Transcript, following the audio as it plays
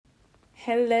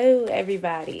Hello,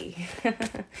 everybody.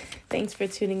 Thanks for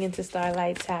tuning into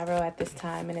Starlight Tarot at this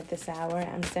time and at this hour.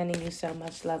 I'm sending you so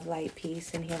much love, light,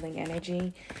 peace, and healing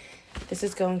energy. This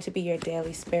is going to be your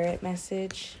daily spirit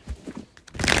message.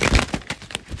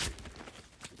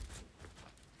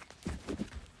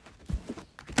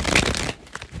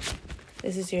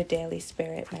 This is your daily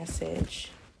spirit message.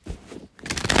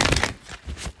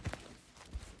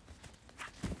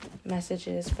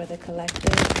 Messages for the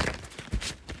collective.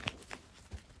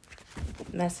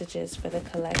 Messages for the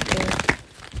collective.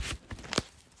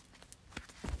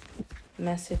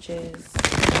 Messages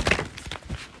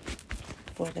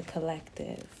for the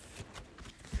collective.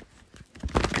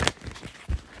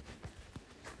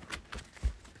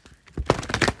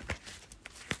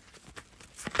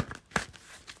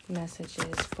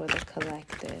 Messages for the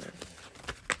collective.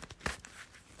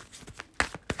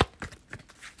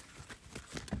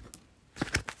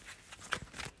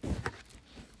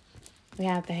 We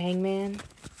have the Hangman,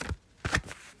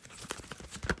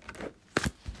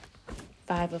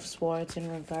 Five of Swords in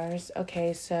reverse.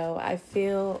 Okay, so I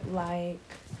feel like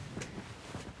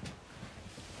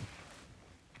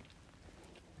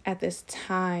at this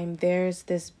time there's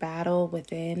this battle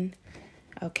within,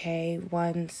 okay,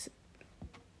 one's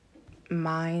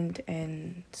mind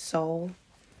and soul.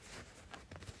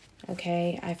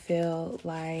 Okay, I feel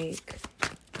like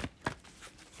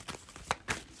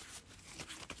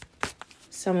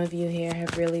some of you here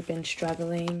have really been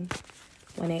struggling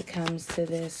when it comes to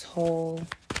this whole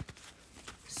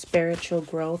spiritual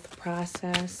growth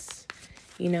process.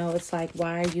 You know, it's like,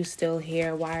 why are you still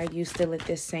here? Why are you still at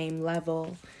this same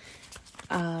level?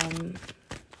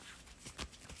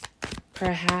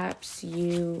 Perhaps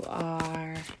you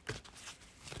are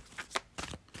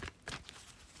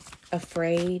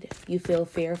afraid. You feel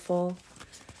fearful.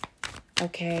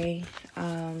 Okay.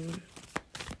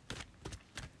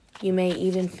 You may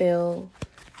even feel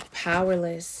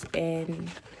powerless in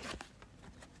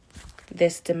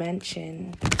this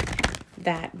dimension,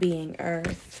 that being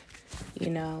Earth,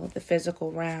 you know, the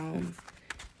physical realm.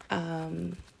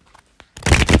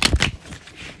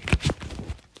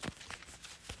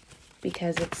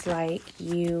 Because it's like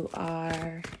you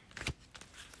are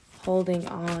holding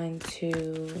on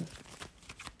to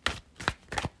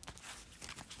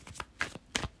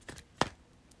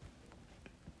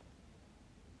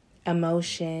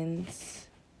emotions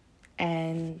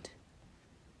and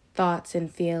thoughts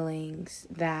and feelings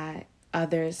that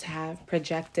others have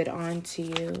projected onto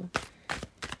you.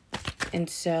 And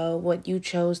so what you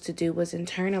chose to do was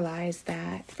internalize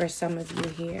that for some of you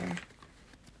here.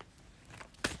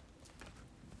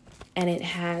 And it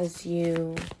has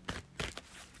you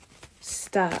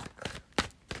stuck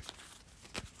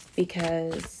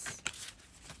because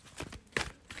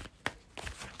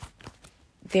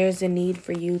there's a need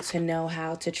for you to know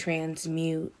how to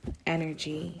transmute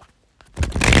energy.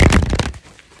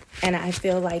 And I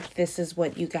feel like this is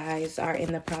what you guys are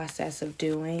in the process of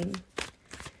doing.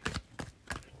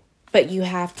 But you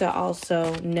have to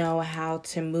also know how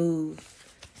to move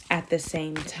at the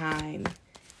same time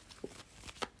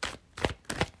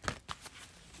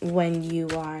when you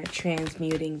are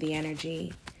transmuting the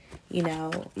energy. You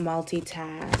know,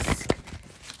 multitask.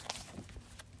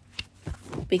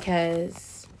 Because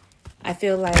I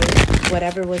feel like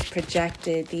whatever was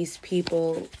projected, these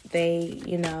people, they,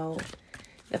 you know,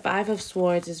 the Five of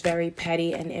Swords is very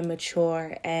petty and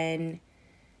immature, and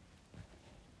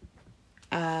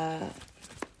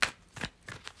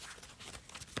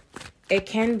it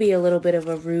can be a little bit of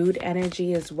a rude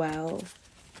energy as well.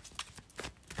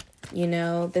 You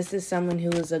know, this is someone who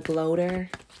is a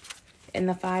gloater in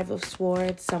the Five of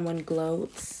Swords. Someone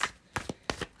gloats.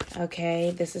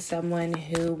 Okay, this is someone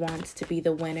who wants to be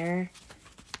the winner.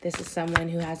 This is someone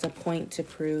who has a point to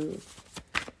prove.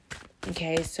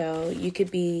 Okay, so you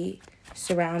could be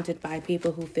surrounded by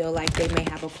people who feel like they may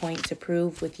have a point to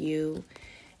prove with you,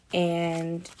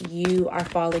 and you are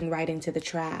falling right into the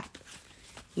trap,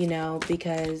 you know,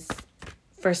 because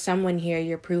for someone here,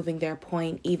 you're proving their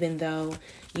point even though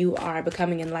you are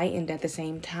becoming enlightened at the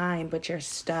same time, but you're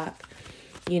stuck.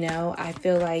 You know, I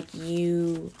feel like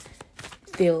you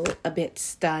feel a bit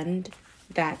stunned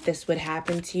that this would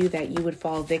happen to you, that you would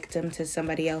fall victim to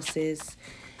somebody else's,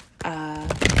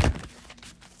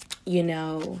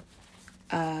 you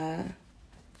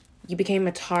became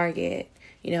a target,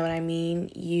 you know what I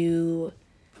mean? You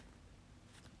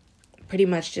pretty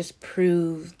much just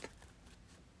proved,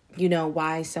 you know,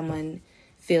 why someone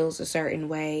feels a certain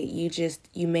way. You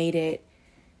made it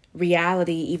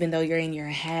reality even though you're in your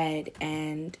head,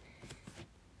 and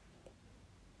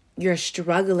you're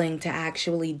struggling to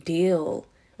actually deal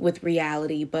with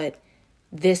reality, but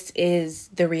this is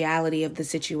the reality of the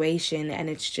situation, and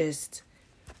it's just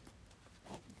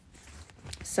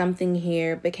something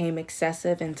here became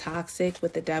excessive and toxic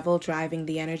with the devil driving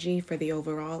the energy for the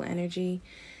overall energy.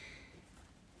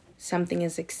 Something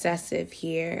is excessive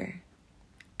here.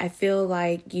 I feel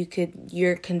like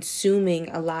you're consuming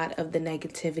a lot of the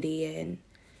negativity, and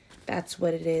that's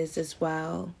what it is as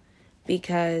well,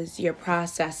 because you're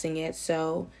processing it.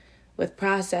 So with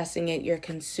processing it, you're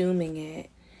consuming it.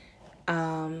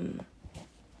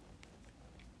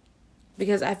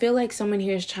 Because I feel like someone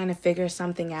here is trying to figure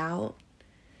something out.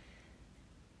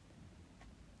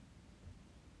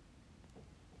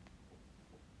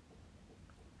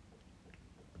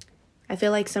 I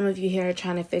feel like some of you here are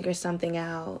trying to figure something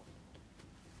out.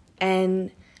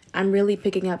 And I'm really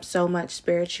picking up so much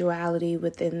spirituality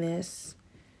within this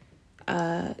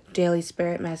daily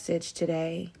spirit message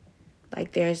today.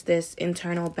 Like there's this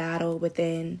internal battle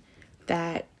within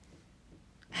that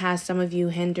has some of you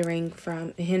hindering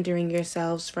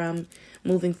yourselves from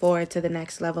moving forward to the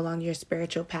next level on your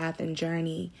spiritual path and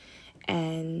journey.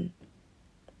 And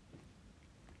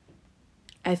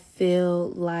I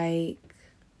feel like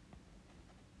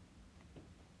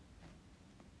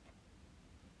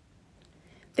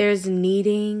there's a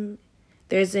need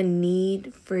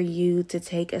for you to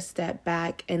take a step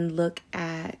back and look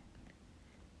at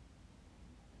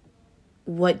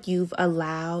what you've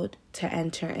allowed to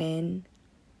enter in.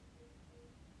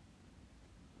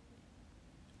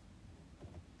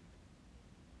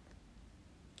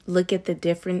 Look at the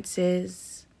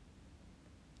differences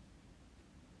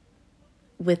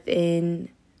within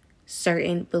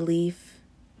certain belief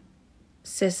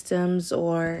systems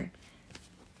or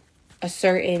a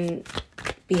certain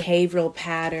behavioral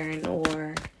pattern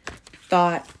or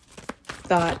thought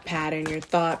pattern, your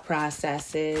thought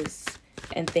processes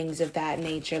and things of that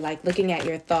nature. Like looking at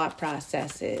your thought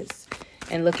processes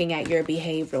and looking at your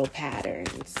behavioral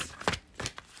patterns.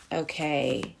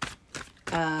 Okay.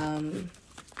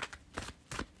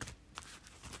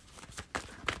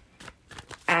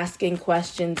 Asking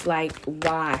questions like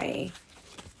why,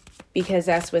 because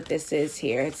that's what this is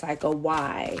here. It's like a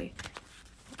why.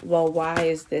 Well, why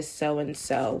is this so and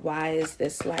so? Why is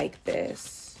this like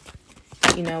this?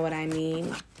 You know what I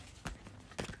mean?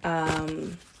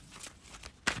 An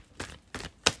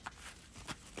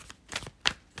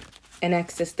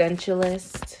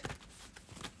existentialist,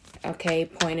 okay,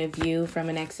 point of view, from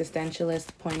an existentialist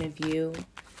point of view.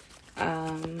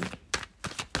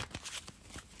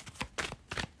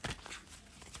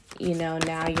 You know,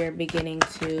 now you're beginning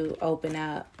to open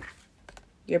up.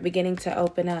 You're beginning to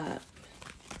open up.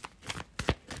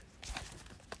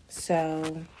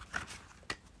 So,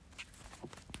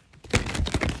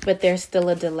 but there's still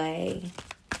a delay.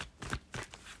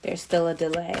 There's still a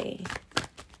delay.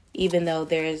 Even though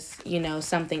there's, you know,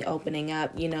 something opening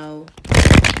up, you know,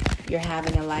 you're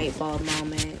having a light bulb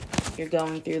moment. You're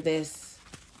going through this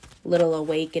little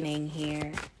awakening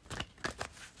here.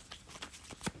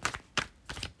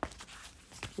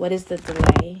 What is the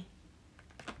delay?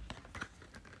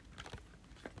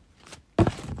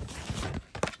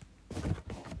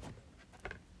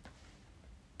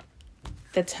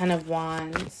 The Ten of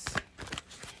Wands.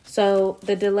 So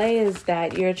the delay is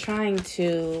that you're trying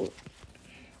to,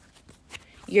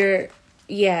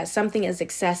 something is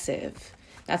excessive.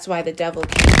 That's why the devil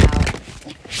came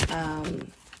out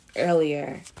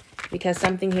earlier. Because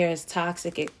something here is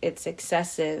toxic. It's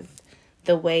excessive.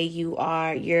 The way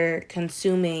you're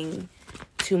consuming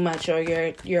too much, or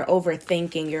you're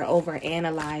overthinking, you're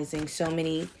overanalyzing so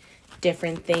many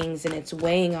different things, and it's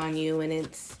weighing on you, and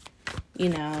it's, you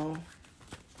know,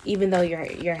 even though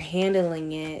you're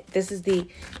handling it, this is the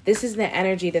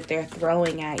energy that they're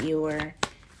throwing at you, or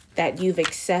that you've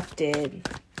accepted,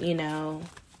 you know.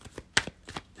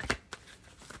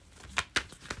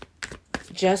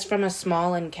 Just from a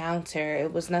small encounter,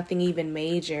 it was nothing even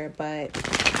major, but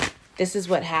this is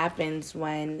what happens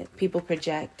when people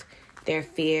project their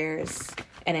fears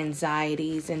and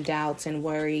anxieties and doubts and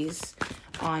worries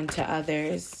onto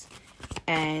others.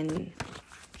 And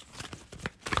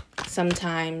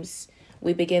sometimes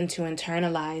we begin to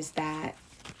internalize that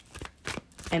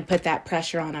and put that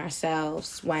pressure on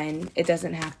ourselves when it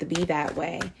doesn't have to be that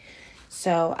way.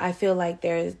 So I feel like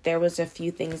there was a few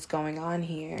things going on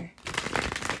here.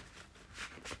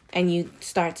 And you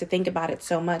start to think about it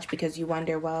so much because you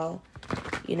wonder, well,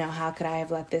 you know, how could I have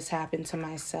let this happen to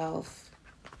myself?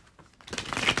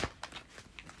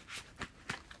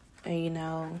 And, you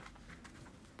know,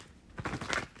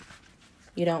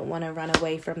 you don't want to run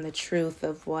away from the truth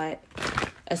of what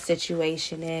a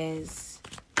situation is.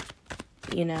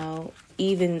 You know,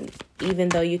 even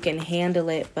though you can handle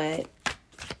it, but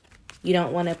You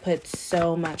don't want to put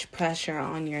so much pressure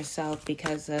on yourself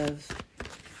because of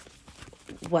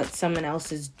what someone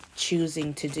else is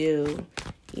choosing to do.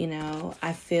 You know,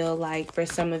 I feel like for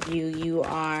some of you, you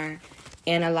are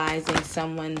analyzing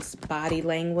someone's body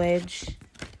language.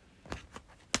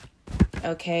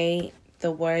 Okay,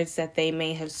 the words that they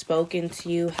may have spoken to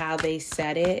you, how they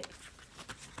said it.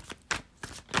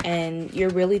 And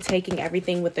you're really taking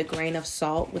everything with a grain of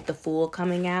salt with the Fool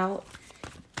coming out.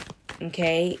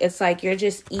 Okay, it's like you're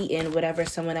just eating whatever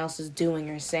someone else is doing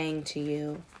or saying to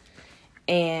you.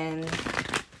 And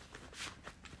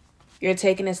you're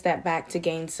taking a step back to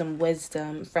gain some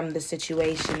wisdom from the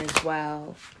situation as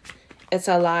well. It's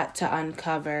a lot to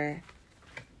uncover,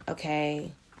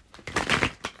 okay?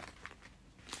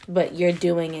 But you're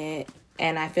doing it,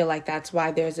 and I feel like that's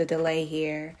why there's a delay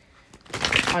here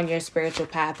on your spiritual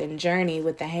path and journey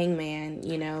with the Hangman,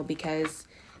 you know, because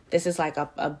this is like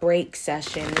a break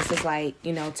session. This is like,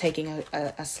 you know, taking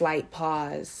a slight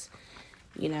pause,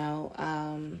 you know.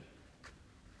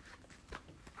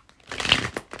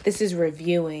 This is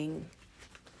reviewing.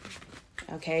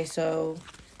 Okay, so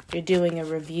you're doing a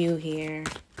review here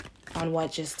on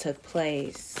what just took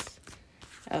place.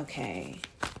 Okay.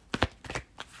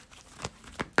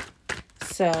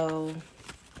 So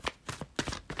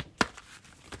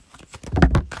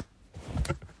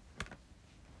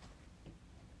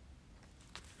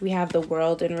we have the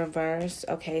World in reverse.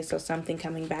 Okay, so something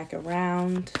coming back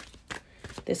around.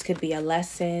 This could be a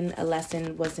lesson. A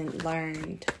lesson wasn't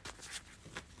learned.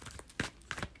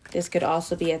 This could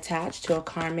also be attached to a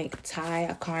karmic tie,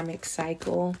 a karmic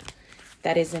cycle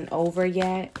that isn't over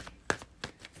yet.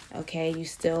 Okay, you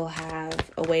still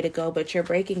have a way to go, but you're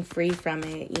breaking free from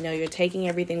it. You know, you're taking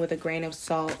everything with a grain of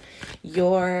salt.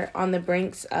 You're on the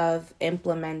brinks of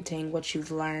implementing what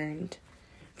you've learned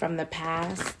from the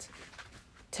past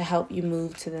to help you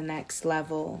move to the next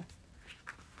level.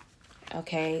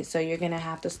 Okay, so you're going to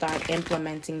have to start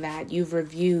implementing that. You've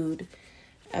reviewed,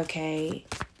 okay.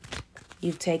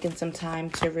 You've taken some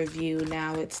time to review.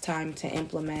 Now it's time to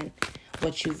implement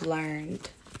what you've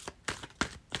learned.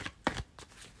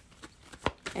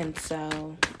 And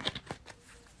so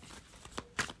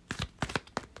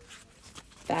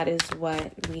that is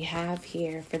what we have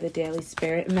here for the Daily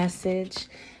Spirit message.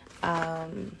 I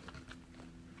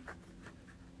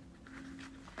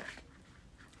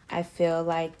feel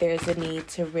like there's a need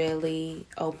to really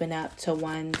open up to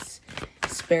one's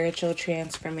spiritual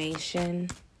transformation.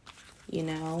 You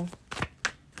know,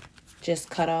 just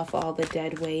cut off all the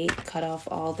dead weight, cut off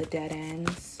all the dead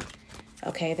ends,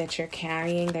 okay, that you're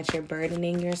carrying, that you're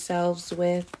burdening yourselves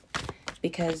with,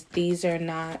 because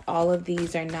all of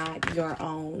these are not your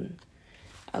own,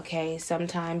 okay?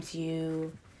 Sometimes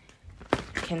you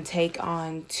can take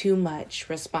on too much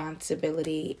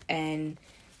responsibility, and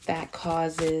that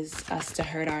causes us to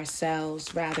hurt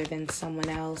ourselves rather than someone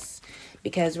else,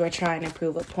 because we're trying to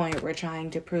prove a point. We're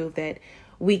trying to prove that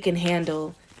we can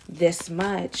handle this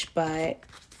much, but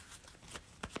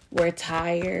we're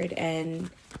tired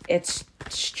and it's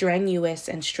strenuous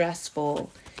and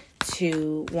stressful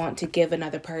to want to give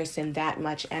another person that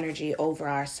much energy over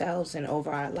ourselves and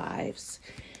over our lives.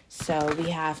 So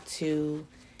we have to,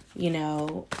 you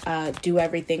know, do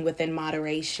everything within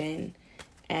moderation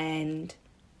and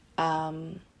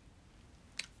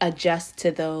adjust to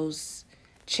those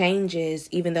changes,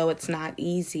 even though it's not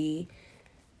easy.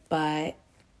 But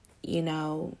you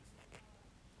know,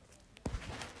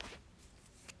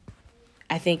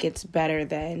 I think it's better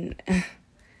than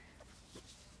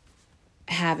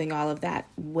having all of that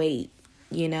weight,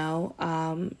 you know?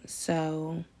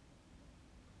 So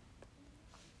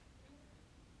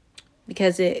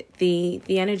because the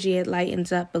energy, it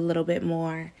lightens up a little bit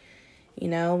more, you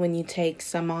know, when you take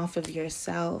some off of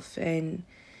yourself and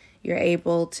you're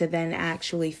able to then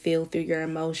actually feel through your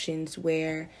emotions,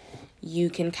 where you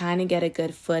can kind of get a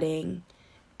good footing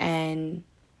and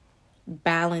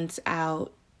balance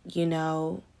out, you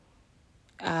know,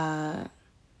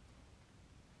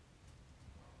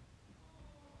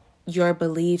 your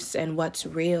beliefs and what's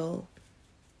real,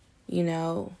 you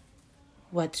know,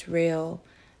 what's real.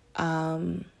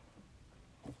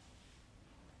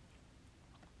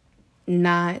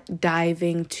 Not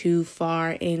diving too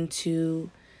far into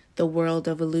the world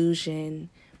of illusion,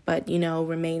 but, you know,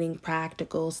 remaining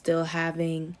practical, still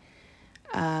having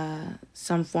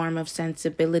some form of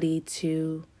sensibility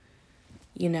to,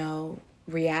 you know,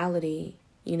 reality,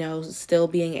 you know, still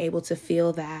being able to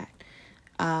feel that.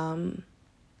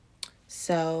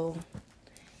 So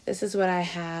this is what I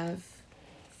have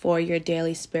for your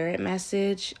daily spirit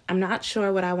message. I'm not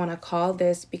sure what I want to call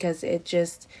this, because it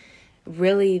just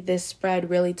really, this spread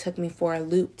really took me for a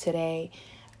loop today.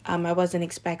 I wasn't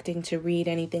expecting to read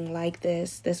anything like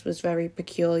this. This was very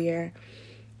peculiar.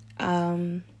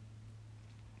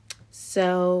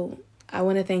 So I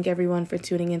want to thank everyone for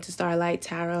tuning into Starlight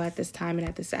Tarot at this time and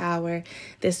at this hour.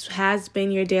 This has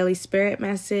been your daily spirit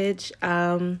message.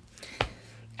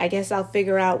 I guess I'll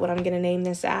figure out what I'm going to name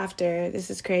this after.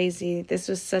 This is crazy. This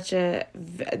was such a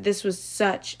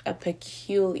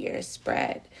peculiar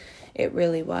spread. It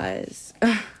really was.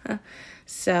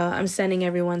 So I'm sending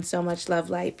everyone so much love,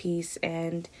 light, peace,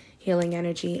 and healing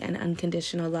energy and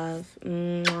unconditional love.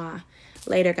 Mwah.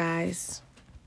 Later, guys.